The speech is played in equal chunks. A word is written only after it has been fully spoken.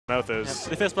mouth is. Yeah,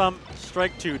 the fist bump,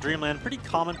 strike to Dreamland, pretty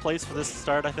commonplace for this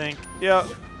start, I think. Yeah.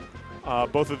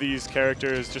 Both of these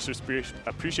characters just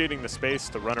appreciating the space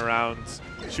to run around,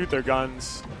 shoot their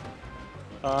guns.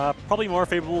 Probably more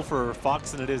favorable for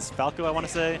Fox than it is Falco, I want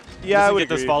to say. Yeah, I would get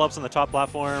those agree. follow-ups on the top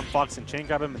platform. Fox can chain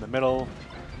grab him in the middle.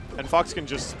 And Fox can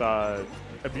just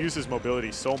abuse his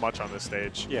mobility so much on this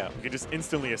stage. Yeah. You can just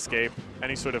instantly escape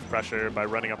any sort of pressure by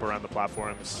running up around the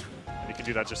platforms. You can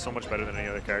do that just so much better than any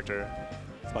other character.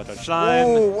 Spot dodge shine.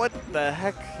 Oh, what the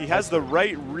heck? He has the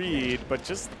right read, but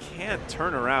just can't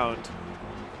turn around.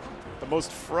 The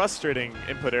most frustrating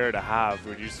input error to have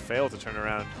when you just fail to turn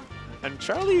around. And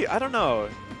Charlie, I don't know.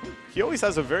 He always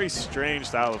has a very strange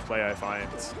style of play, I find.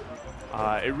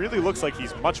 It really looks like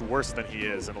he's much worse than he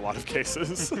is in a lot of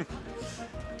cases.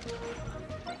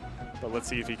 But let's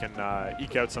see if he can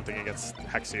eke out something against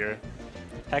Hex here.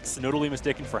 Hex notably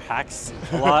mistaken for Hacks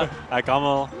a lot at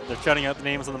Gommel. They're shouting out the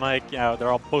names on the mic. Yeah,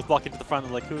 they're all both walking to the front.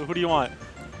 They're like, who do you want?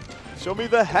 Show me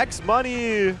the Hex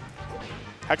money.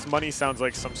 Hex money sounds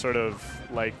like some sort of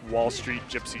like Wall Street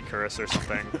gypsy curse or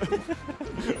something.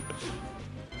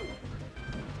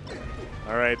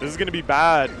 All right, this is going to be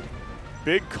bad.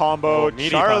 Big combo. Oh,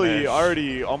 Charlie punish.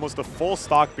 already almost a full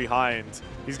stock behind.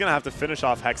 He's going to have to finish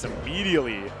off Hex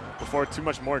immediately before too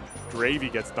much more gravy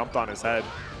gets dumped on his head.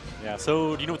 Yeah,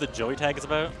 so do you know what the Joey tag is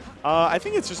about? I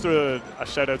think it's just a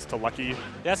shout-out to Lucky. Yeah,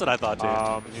 that's what I thought,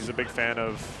 too. He's a big fan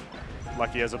of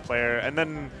Lucky as a player. And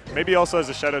then maybe also as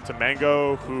a shout-out to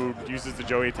Mango, who uses the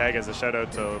Joey tag as a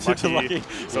shout-out to Lucky.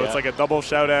 So it's like a double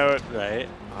shout-out. Right.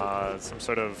 Some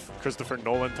sort of Christopher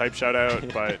Nolan type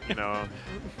shout-out. But, you know,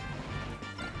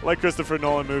 like Christopher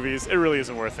Nolan movies, it really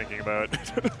isn't worth thinking about.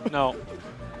 No.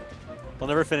 We'll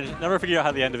never figure out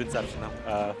how the end of Inception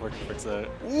works out.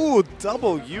 Ooh,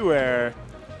 double U-air.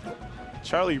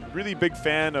 Charlie, really big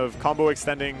fan of combo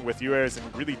extending with U-airs in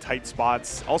really tight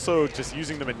spots. Also, just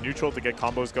using them in neutral to get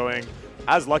combos going,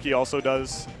 as Lucky also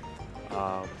does.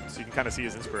 So you can kind of see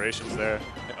his inspirations there.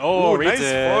 Oh, ooh, nice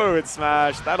forward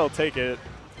smash. That'll take it.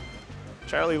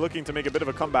 Charlie looking to make a bit of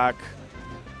a comeback.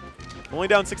 Only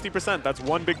down 60%. That's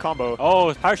one big combo.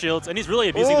 Oh, power shields. And he's really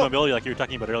abusing the mobility like you were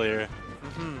talking about earlier.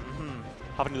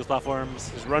 Hopping to those platforms.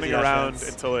 Just running around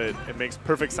until it makes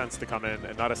perfect sense to come in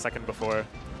and not a second before.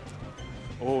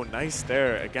 Oh, nice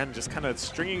there. Again, just kind of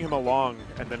stringing him along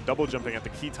and then double jumping at the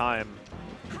key time.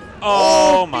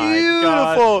 Oh my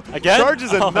god. Again?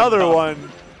 Charges another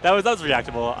one. That was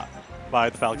reactable by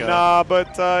the Falco. Nah,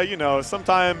 but, you know,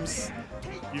 sometimes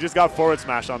you just got forward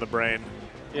smash on the brain.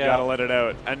 Yeah. You gotta let it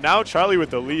out. And now Charlie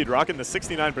with the lead, rocking the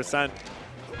 69%.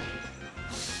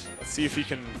 Let's see if he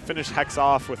can finish Hex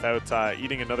off without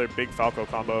eating another big Falco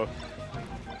combo.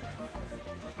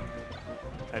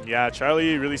 And yeah,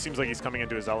 Charlie really seems like he's coming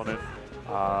into his element.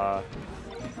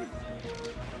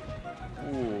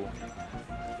 Ooh.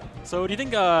 So do you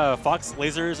think Fox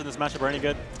lasers in this matchup are any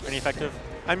good? Any effective?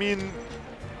 I mean,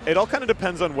 it all kind of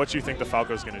depends on what you think the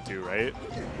Falco's going to do, right?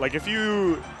 Like if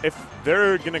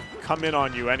they're going to come in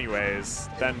on you anyways,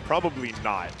 then probably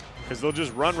not. Because they'll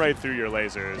just run right through your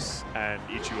lasers and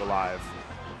eat you alive.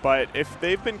 But if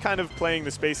they've been kind of playing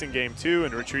the spacing game too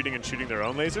and retreating and shooting their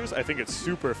own lasers, I think it's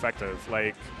super effective.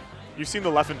 Like, you've seen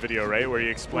the Leffen video, right? Where he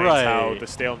explains how the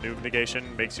stale noob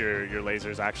negation makes your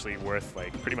lasers actually worth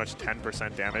like pretty much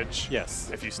 10% damage. Yes.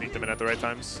 If you sneak them in at the right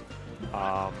times.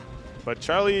 But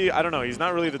Charlie, I don't know. He's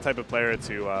not really the type of player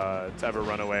to ever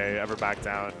run away, ever back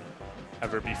down,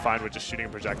 ever be fine with just shooting a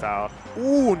projectile.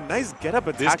 Ooh, nice get up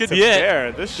attack. This could be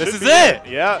it. This is be it.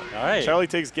 Yeah. All right. Charlie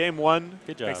takes game one.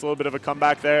 Good job. Makes a little bit of a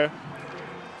comeback there. You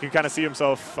can kind of see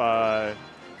himself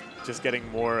just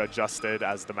getting more adjusted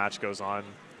as the match goes on.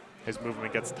 His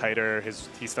movement gets tighter.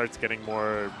 He starts getting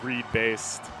more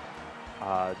read-based.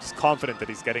 Just confident that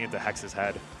he's getting into Hex's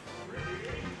head.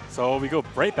 So we go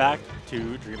right back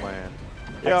to Dreamland.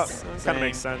 Yeah, kind of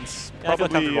makes sense. Yeah,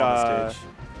 probably, on the stage.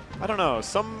 I don't know.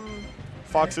 Some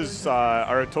Foxes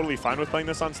are totally fine with playing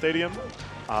this on Stadium.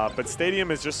 But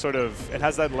Stadium is just sort of, it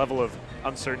has that level of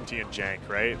uncertainty and jank,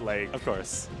 right? Like, of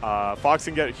course. Fox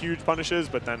can get huge punishes,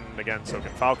 but then again, so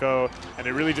can Falco. And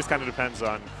it really just kind of depends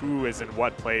on who is in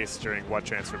what place during what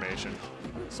transformation.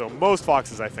 So most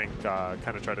Foxes, I think,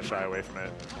 kind of try to shy away from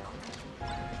it.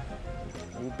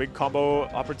 Ooh, big combo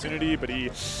opportunity, but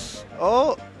he,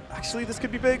 oh, actually this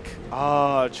could be big.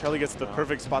 Charlie gets the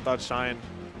perfect spot dodge shine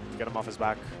to get him off his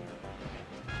back.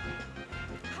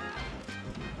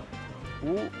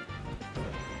 Ooh.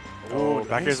 Oh,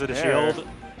 back nice airs with a there. shield.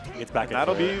 Gets back in.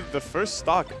 That'll be the first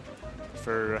stock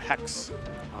for Hex.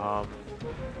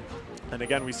 And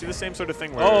again, we see the same sort of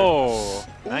thing where... Oh,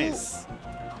 nice.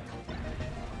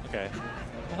 Okay.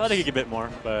 I thought he could get a bit more,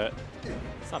 but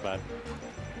it's not bad.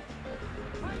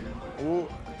 Ooh,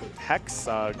 Hex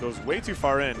goes way too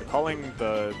far in, calling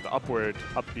the upward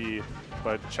up B,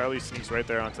 but Charlie sneaks right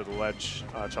there onto the ledge,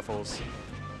 Chuffles.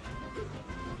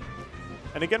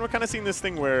 And again, we're kind of seeing this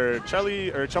thing where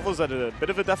Chuffles at a bit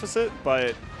of a deficit,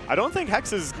 but I don't think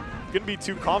Hex is going to be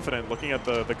too confident looking at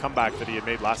the comeback that he had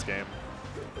made last game.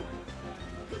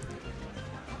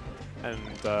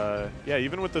 And yeah,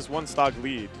 even with this one stock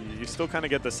lead, you still kind of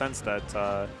get the sense that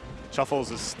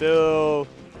Chuffles is still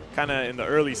kind of in the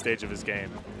early stage of his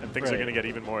game, and things are going to get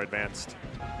even more advanced.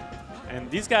 And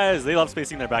these guys, they love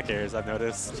spacing their back airs, I've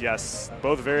noticed. Yes,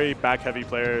 both very back-heavy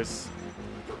players.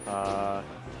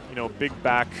 You know, big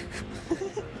back.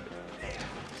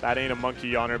 That ain't a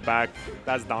monkey on her back.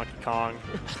 That's Donkey Kong.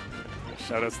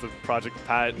 Shoutouts to Project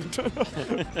Pat.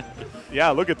 Yeah,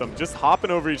 look at them, just hopping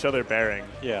over each other, bearing.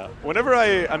 Yeah. Whenever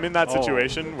I'm in that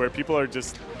situation where people are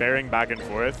just bearing back and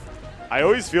forth, I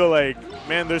always feel like,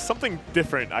 man, there's something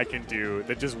different I can do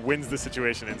that just wins the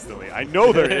situation instantly. I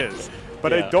know there is,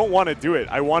 but I don't want to do it.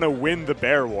 I want to win the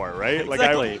bear war, right?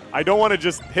 Exactly. Like I don't want to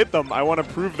just hit them. I want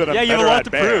to prove that I'm better at bear. Yeah, you have a lot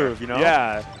to prove, you know?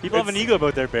 Yeah. People have an ego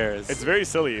about their bears. It's very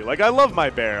silly. Like, I love my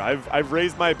bear. I've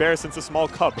raised my bear since a small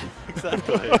cub.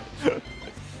 Exactly.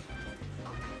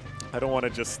 I don't want to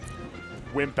just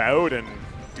wimp out and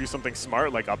do something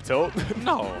smart like up tilt.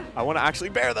 No. I want to actually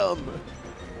bear them.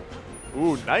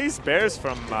 Ooh, nice bears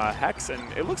from Hex, and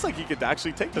it looks like he could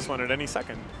actually take this one at any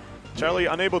second. Charlie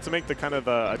unable to make the kind of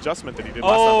adjustment that he did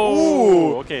last time.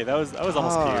 Ooh, okay, that was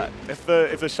almost cute. If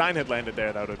the shine had landed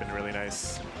there, that would have been really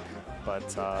nice.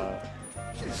 But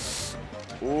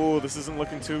ooh, this isn't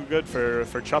looking too good for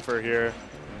Chuffer here.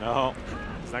 No,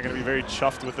 he's not going to be very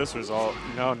chuffed with this result.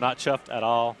 No, not chuffed at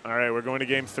all. All right, we're going to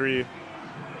game 3.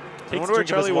 I wonder where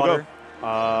Charlie will go.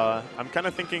 I'm kind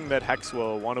of thinking that Hex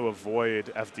will want to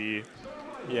avoid FD.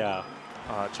 Yeah.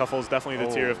 Chuffles definitely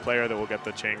the tier of player that will get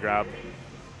the chain grab.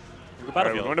 Battlefield.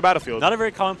 Right, we're going to Battlefield. Not a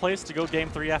very common place to go game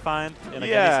 3, I find, in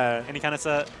any kind of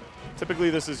set. Typically,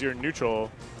 this is your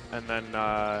neutral, and then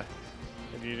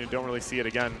you don't really see it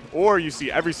again. Or you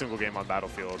see every single game on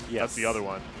Battlefield. Yes. That's the other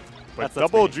one. But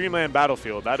double Dreamland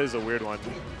Battlefield, that is a weird one.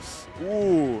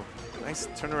 Ooh, nice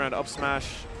turnaround up smash.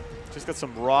 Just got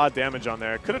some raw damage on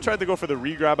there. Could have tried to go for the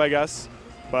re-grab, I guess.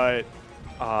 But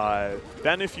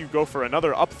then if you go for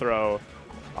another up throw,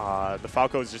 the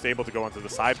Falco is just able to go onto the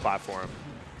side platform.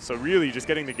 So really, just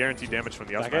getting the guaranteed damage from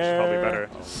the up smash is probably better.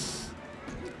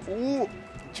 Ooh,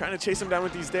 trying to chase him down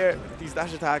with these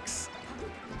dash attacks.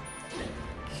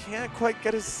 Can't quite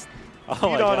get his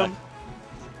feet on him.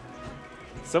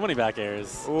 So many back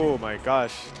airs. Oh my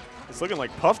gosh. It's looking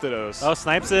like Pufftados. Oh,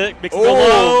 snipes it. Makes it go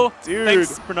low. Dude.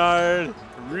 Thanks, Bernard.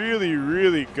 Really,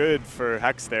 really good for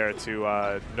Hex there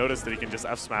to notice that he can just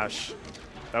F smash.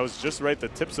 That was just right the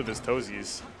tips of his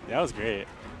toesies. Yeah, that was great.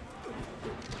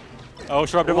 Oh,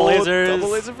 sharp double lasers. Double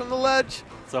laser from the ledge.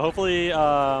 So hopefully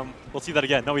we'll see that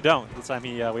again. No, we don't. This time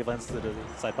he wavelands to the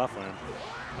side platform.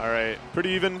 All right, pretty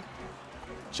even.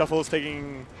 Chuffles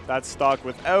taking that stock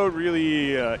without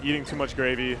really eating too much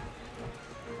gravy.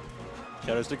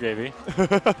 Shoutouts to Gravy.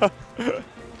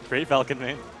 Great Falcon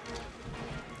main.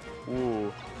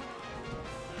 Ooh.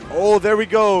 Oh, there we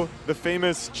go. The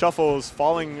famous Chuffles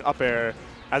falling up air.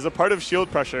 As a part of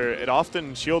shield pressure, it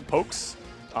often shield pokes.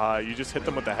 You just hit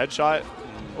them with the headshot.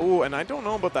 Oh, and I don't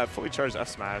know about that fully charged F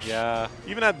smash. Yeah.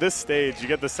 Even at this stage, you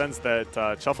get the sense that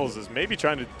Chuffles is maybe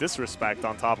trying to disrespect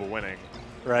on top of winning.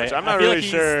 Right. Which I'm not really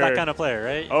sure. He's that kind of player,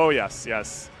 right? Oh, yes,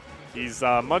 yes. He's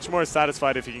much more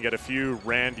satisfied if he can get a few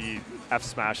randy F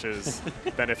smashes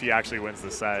than if he actually wins the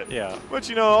set. Yeah. Which,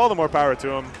 you know, all the more power to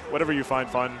him. Whatever you find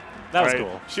fun. That was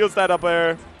cool. Shields that up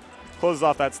air, closes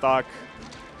off that stock.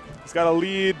 He's got a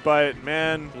lead, but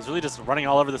man. He's really just running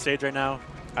all over the stage right now.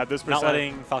 At this percent. Not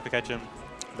letting Falco catch him.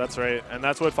 That's right, and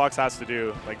that's what Fox has to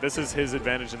do. Like, this is his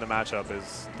advantage in the matchup,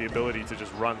 is the ability to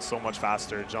just run so much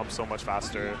faster, jump so much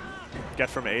faster, get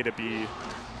from A to B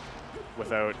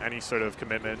without any sort of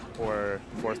commitment or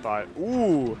forethought.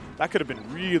 Ooh, that could have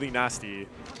been really nasty.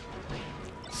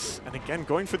 And again,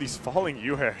 going for these falling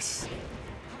U-hairs.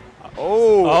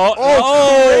 Oh,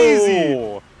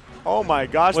 crazy! Oh my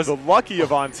gosh, the lucky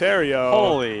of Ontario.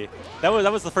 Holy. That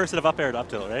was the first hit of up air to up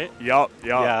tilt, right? Yup.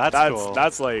 Yeah, that's cool.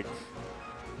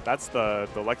 That's the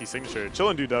lucky signature.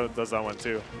 Chillin' does that one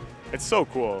too. It's so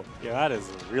cool. Yeah, that is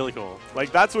really cool.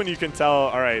 Like, that's when you can tell,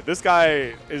 all right, this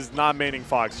guy is not maining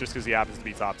Fox just because he happens to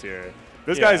be top tier.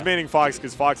 This guy's maining Fox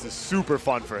because Fox is super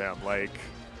fun for him. Like,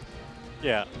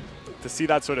 yeah. To see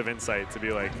that sort of insight, to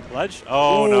be like, ledge?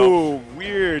 Oh, ooh, no.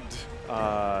 Weird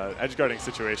edge guarding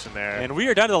situation there. And we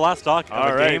are down to the last stock of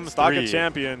all right, game stock 3. of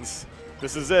champions.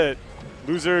 This is it.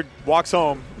 Loser walks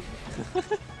home.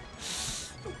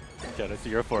 out of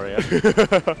Euphoria.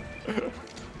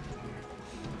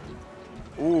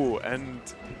 Ooh, and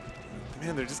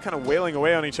man, they're just kind of wailing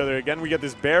away on each other. Again, we get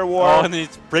this bear war. Oh, and he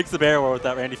breaks the bear war with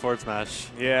that Randy Ford smash.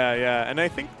 Yeah, yeah. And I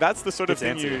think that's the sort of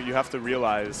thing Gets antsy. you have to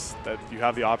realize that you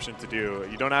have the option to do.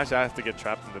 You don't actually have to get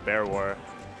trapped in the bear war.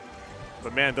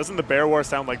 But man, doesn't the bear war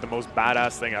sound like the most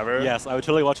badass thing ever? Yes, I would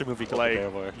totally watch a movie called Like The Bear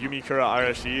War. Yumikura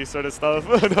Arashi sort of stuff.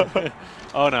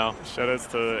 Oh no. Shoutouts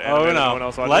to Oh anime no. no one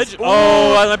else watches.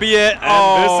 Oh, that might be it.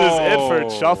 And this is it Oh. for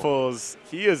Chuffles.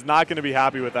 He is not going to be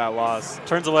happy with that loss.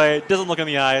 Turns away, doesn't look in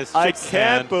the eyes. I shakes his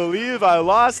can't hand. believe I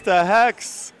lost to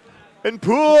Hex in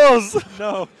pools.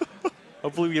 No.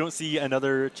 Hopefully we don't see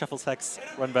another Chuffles Hex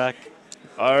run back.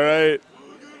 All right.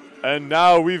 And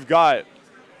now we've got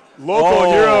local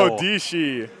Oh. hero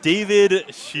Dishi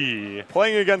David Shi.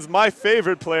 playing against my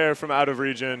favorite player from out of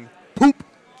region, Poop.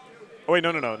 Oh, wait,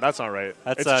 no. That's not right.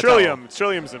 That's, it's Trillium.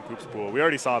 Trillium's in Poop's pool. We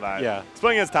already saw that. Yeah. It's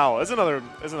playing against Towel. It's another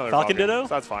Falcon Ditto? So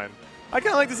that's fine. I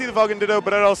kind of like to see the Falcon Ditto,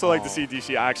 but I'd also like to see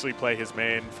Dishi actually play his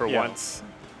main for once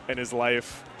in his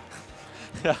life.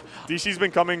 Yeah. Dishi's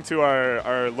been coming to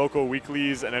our local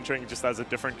weeklies and entering just as a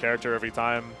different character every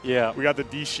time. Yeah. We got the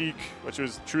D-Sheik, which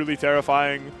was truly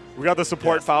terrifying. We got the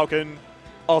support Falcon,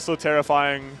 also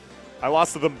terrifying. I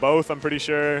lost to them both, I'm pretty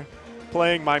sure.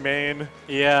 Playing my main.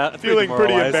 Yeah. Feeling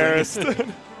pretty demoralizing.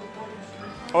 embarrassed.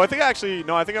 Oh, I think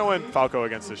I went Falco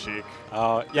against the Sheik.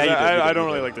 Oh, yeah, you did, I don't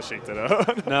really like the Sheik Ditto.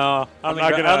 No, I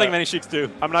don't think many Sheiks do.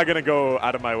 I'm not going to go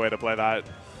out of my way to play that.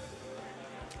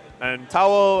 And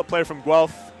Towel, a player from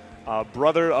Guelph,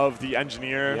 brother of the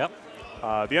Engineer. Yep.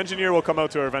 The Engineer will come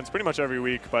out to our events pretty much every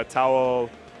week, but Towel...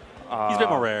 He's a bit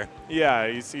more rare. Yeah,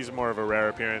 he's more of a rare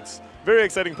appearance. Very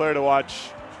exciting player to watch.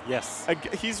 Yes.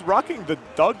 He's rocking the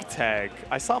Doug tag.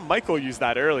 I saw Michael use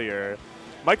that earlier.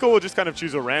 Michael will just kind of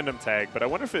choose a random tag, but I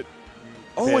wonder if it...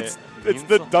 Oh, it's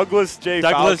the Douglas J.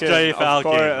 Douglas Falcon. J.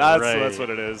 Falcon. Of course. Right. That's what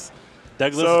it is.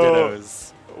 Douglas So,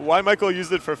 Dittos. Why Michael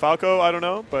used it for Falco, I don't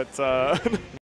know, but...